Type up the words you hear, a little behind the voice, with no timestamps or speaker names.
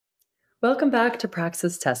Welcome back to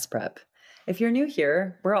Praxis Test Prep. If you're new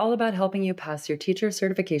here, we're all about helping you pass your teacher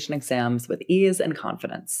certification exams with ease and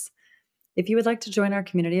confidence. If you would like to join our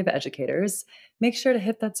community of educators, make sure to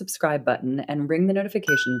hit that subscribe button and ring the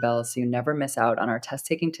notification bell so you never miss out on our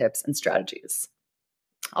test-taking tips and strategies.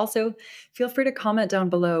 Also, feel free to comment down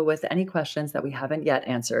below with any questions that we haven't yet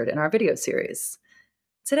answered in our video series.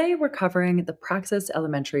 Today, we're covering the Praxis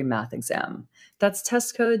Elementary Math exam. That's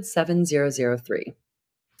test code 7003.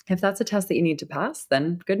 If that's a test that you need to pass,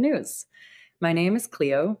 then good news. My name is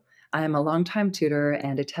Cleo. I am a longtime tutor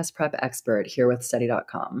and a test prep expert here with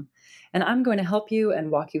Study.com, and I'm going to help you and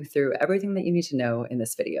walk you through everything that you need to know in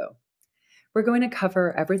this video. We're going to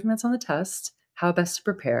cover everything that's on the test, how best to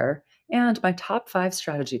prepare, and my top 5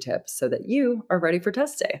 strategy tips so that you are ready for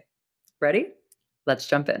test day. Ready? Let's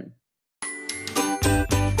jump in.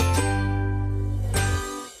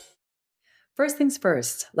 First things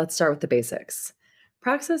first, let's start with the basics.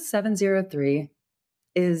 Praxis 703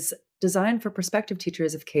 is designed for prospective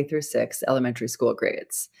teachers of K through 6 elementary school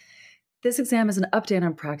grades. This exam is an update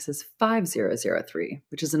on Praxis 5003,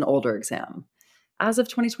 which is an older exam. As of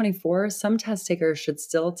 2024, some test takers should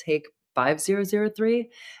still take 5003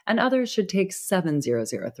 and others should take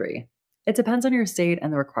 7003. It depends on your state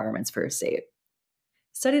and the requirements for your state.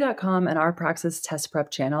 Study.com and our Praxis Test Prep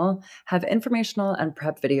channel have informational and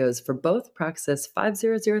prep videos for both Praxis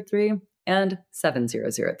 5003 and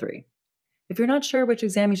 7003. If you're not sure which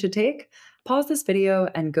exam you should take, pause this video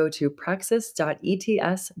and go to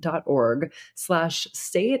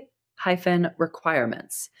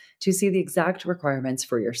praxis.ets.org/state-requirements to see the exact requirements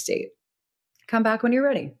for your state. Come back when you're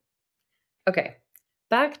ready. Okay,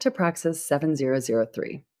 back to Praxis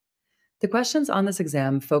 7003. The questions on this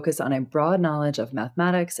exam focus on a broad knowledge of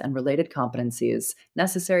mathematics and related competencies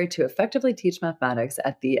necessary to effectively teach mathematics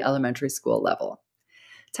at the elementary school level.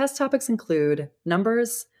 Test topics include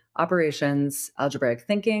numbers, operations, algebraic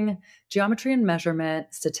thinking, geometry and measurement,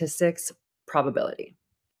 statistics, probability.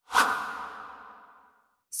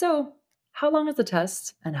 So, how long is the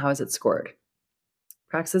test and how is it scored?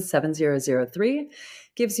 Praxis 7003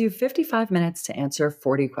 gives you 55 minutes to answer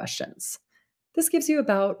 40 questions. This gives you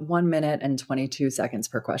about 1 minute and 22 seconds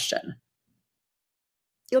per question.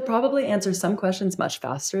 You'll probably answer some questions much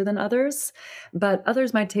faster than others, but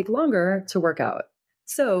others might take longer to work out.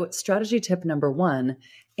 So, strategy tip number 1,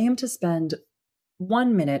 aim to spend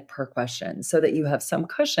 1 minute per question so that you have some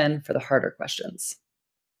cushion for the harder questions.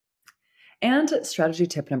 And strategy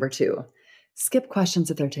tip number 2, skip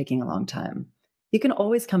questions if they're taking a long time. You can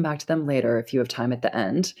always come back to them later if you have time at the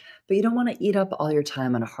end, but you don't want to eat up all your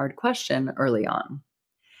time on a hard question early on.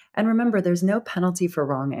 And remember, there's no penalty for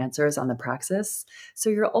wrong answers on the Praxis, so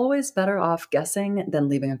you're always better off guessing than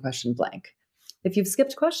leaving a question blank. If you've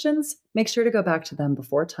skipped questions, make sure to go back to them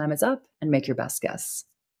before time is up and make your best guess.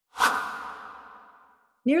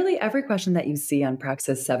 Nearly every question that you see on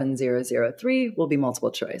Praxis 7003 will be multiple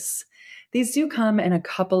choice. These do come in a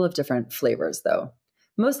couple of different flavors, though.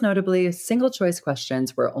 Most notably, single choice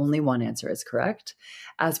questions where only one answer is correct,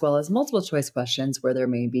 as well as multiple choice questions where there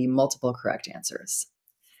may be multiple correct answers.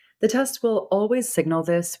 The test will always signal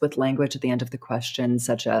this with language at the end of the question,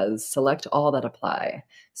 such as select all that apply,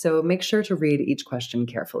 so make sure to read each question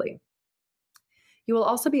carefully. You will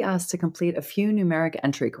also be asked to complete a few numeric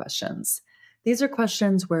entry questions. These are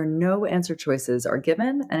questions where no answer choices are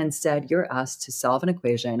given, and instead you're asked to solve an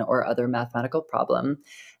equation or other mathematical problem,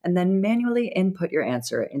 and then manually input your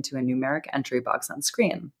answer into a numeric entry box on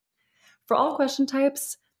screen. For all question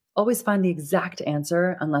types, always find the exact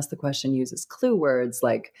answer unless the question uses clue words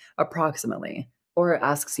like approximately or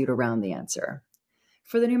asks you to round the answer.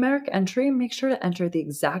 For the numeric entry, make sure to enter the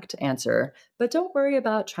exact answer, but don't worry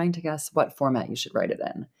about trying to guess what format you should write it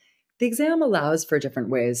in. The exam allows for different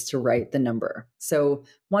ways to write the number, so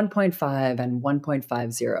 1.5 and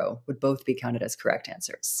 1.50 would both be counted as correct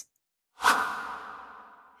answers.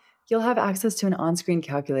 You'll have access to an on-screen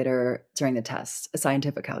calculator during the test, a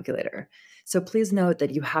scientific calculator. So please note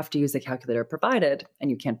that you have to use the calculator provided and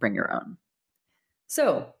you can't bring your own.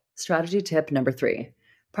 So, strategy tip number 3.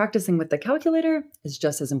 Practicing with the calculator is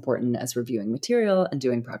just as important as reviewing material and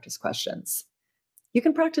doing practice questions. You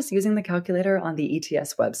can practice using the calculator on the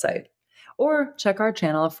ETS website, or check our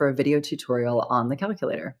channel for a video tutorial on the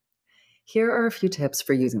calculator. Here are a few tips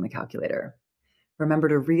for using the calculator. Remember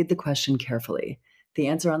to read the question carefully. The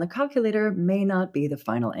answer on the calculator may not be the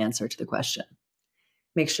final answer to the question.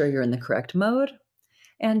 Make sure you're in the correct mode,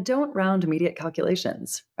 and don't round immediate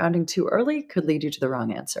calculations. Rounding too early could lead you to the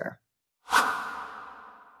wrong answer.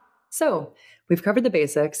 So, we've covered the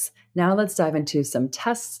basics. Now let's dive into some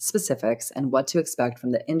test specifics and what to expect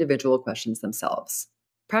from the individual questions themselves.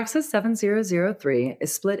 Praxis 7003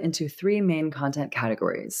 is split into three main content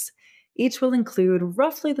categories. Each will include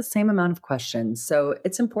roughly the same amount of questions, so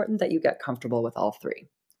it's important that you get comfortable with all three.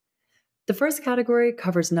 The first category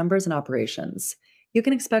covers numbers and operations. You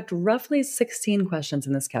can expect roughly 16 questions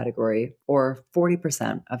in this category, or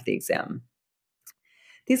 40% of the exam.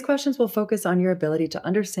 These questions will focus on your ability to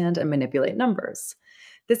understand and manipulate numbers.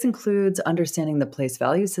 This includes understanding the place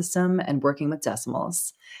value system and working with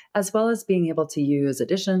decimals, as well as being able to use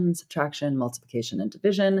addition, subtraction, multiplication, and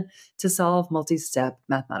division to solve multi-step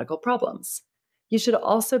mathematical problems. You should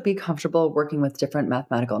also be comfortable working with different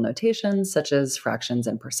mathematical notations, such as fractions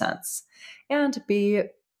and percents, and be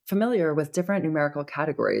familiar with different numerical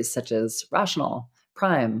categories, such as rational,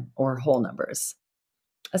 prime, or whole numbers.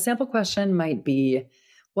 A sample question might be,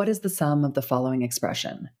 what is the sum of the following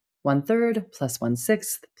expression? 1/3 plus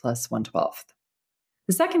 1/6 plus 1/12.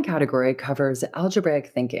 The second category covers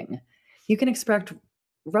algebraic thinking. You can expect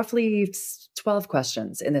roughly 12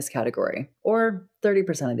 questions in this category, or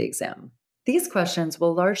 30% of the exam. These questions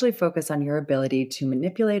will largely focus on your ability to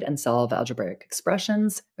manipulate and solve algebraic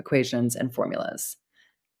expressions, equations, and formulas.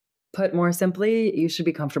 Put more simply, you should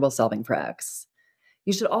be comfortable solving for x.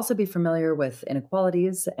 You should also be familiar with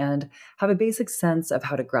inequalities and have a basic sense of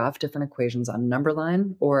how to graph different equations on a number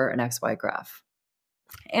line or an XY graph.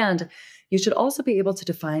 And you should also be able to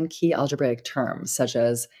define key algebraic terms, such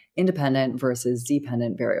as independent versus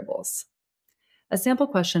dependent variables. A sample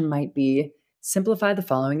question might be, simplify the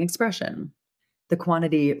following expression. The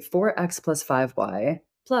quantity 4x plus 5y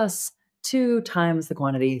plus 2 times the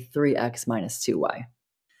quantity 3x minus 2y.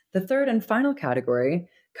 The third and final category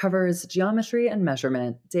covers geometry and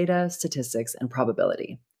measurement, data, statistics, and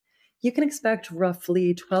probability. You can expect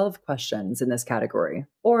roughly 12 questions in this category,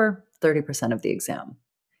 or 30% of the exam.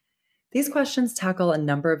 These questions tackle a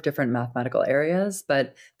number of different mathematical areas,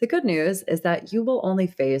 but the good news is that you will only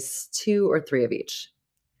face 2 or 3 of each.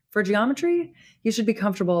 For geometry, you should be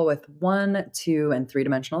comfortable with 1, 2, and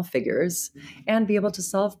 3-dimensional figures and be able to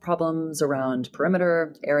solve problems around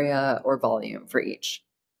perimeter, area, or volume for each.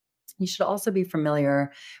 You should also be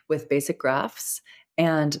familiar with basic graphs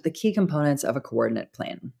and the key components of a coordinate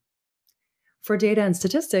plane. For data and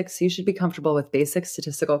statistics, you should be comfortable with basic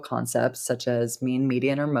statistical concepts such as mean,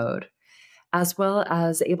 median, or mode, as well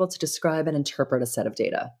as able to describe and interpret a set of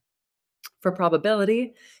data. For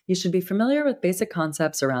probability, you should be familiar with basic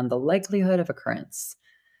concepts around the likelihood of occurrence.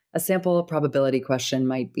 A sample probability question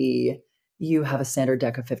might be, you have a standard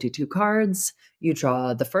deck of 52 cards, you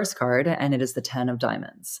draw the first card, and it is the 10 of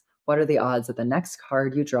diamonds. What are the odds that the next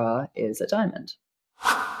card you draw is a diamond?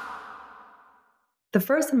 The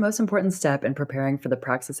first and most important step in preparing for the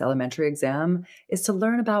Praxis Elementary exam is to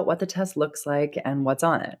learn about what the test looks like and what's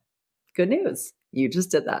on it. Good news, you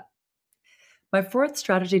just did that. My fourth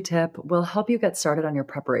strategy tip will help you get started on your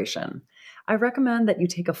preparation. I recommend that you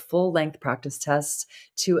take a full-length practice test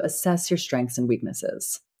to assess your strengths and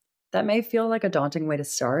weaknesses. That may feel like a daunting way to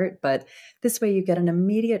start, but this way you get an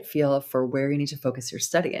immediate feel for where you need to focus your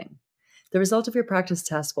studying. The result of your practice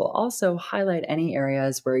test will also highlight any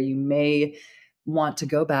areas where you may want to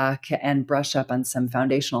go back and brush up on some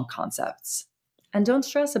foundational concepts. And don't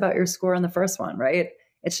stress about your score on the first one, right?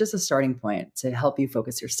 It's just a starting point to help you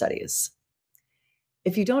focus your studies.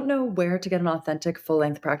 If you don't know where to get an authentic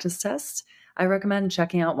full-length practice test, I recommend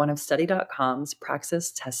checking out one of study.com's Praxis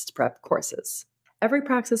test prep courses. Every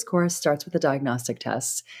Praxis course starts with a diagnostic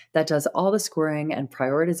test that does all the scoring and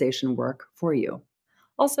prioritization work for you.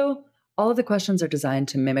 Also, all of the questions are designed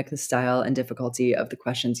to mimic the style and difficulty of the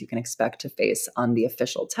questions you can expect to face on the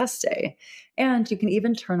official test day, and you can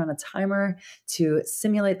even turn on a timer to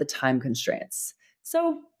simulate the time constraints.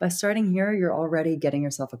 So, by starting here, you're already getting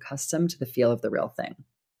yourself accustomed to the feel of the real thing.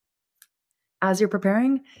 As you're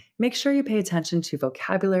preparing, make sure you pay attention to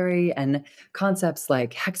vocabulary and concepts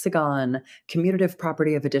like hexagon, commutative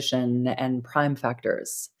property of addition, and prime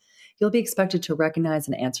factors. You'll be expected to recognize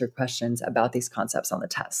and answer questions about these concepts on the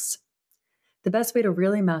test. The best way to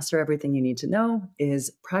really master everything you need to know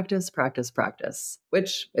is practice, practice, practice,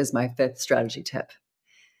 which is my fifth strategy tip.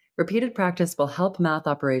 Repeated practice will help math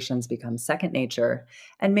operations become second nature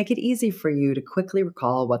and make it easy for you to quickly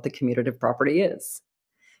recall what the commutative property is.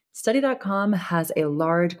 Study.com has a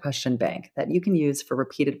large question bank that you can use for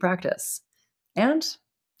repeated practice. And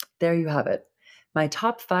there you have it, my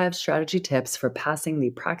top 5 strategy tips for passing the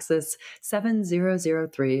Praxis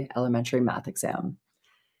 7003 elementary math exam.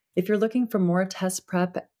 If you're looking for more test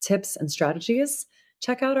prep tips and strategies,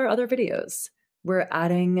 check out our other videos. We're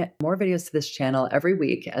adding more videos to this channel every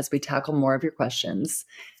week as we tackle more of your questions.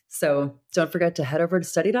 So don't forget to head over to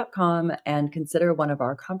study.com and consider one of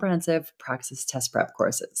our comprehensive Praxis test prep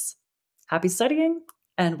courses. Happy studying,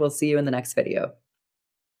 and we'll see you in the next video.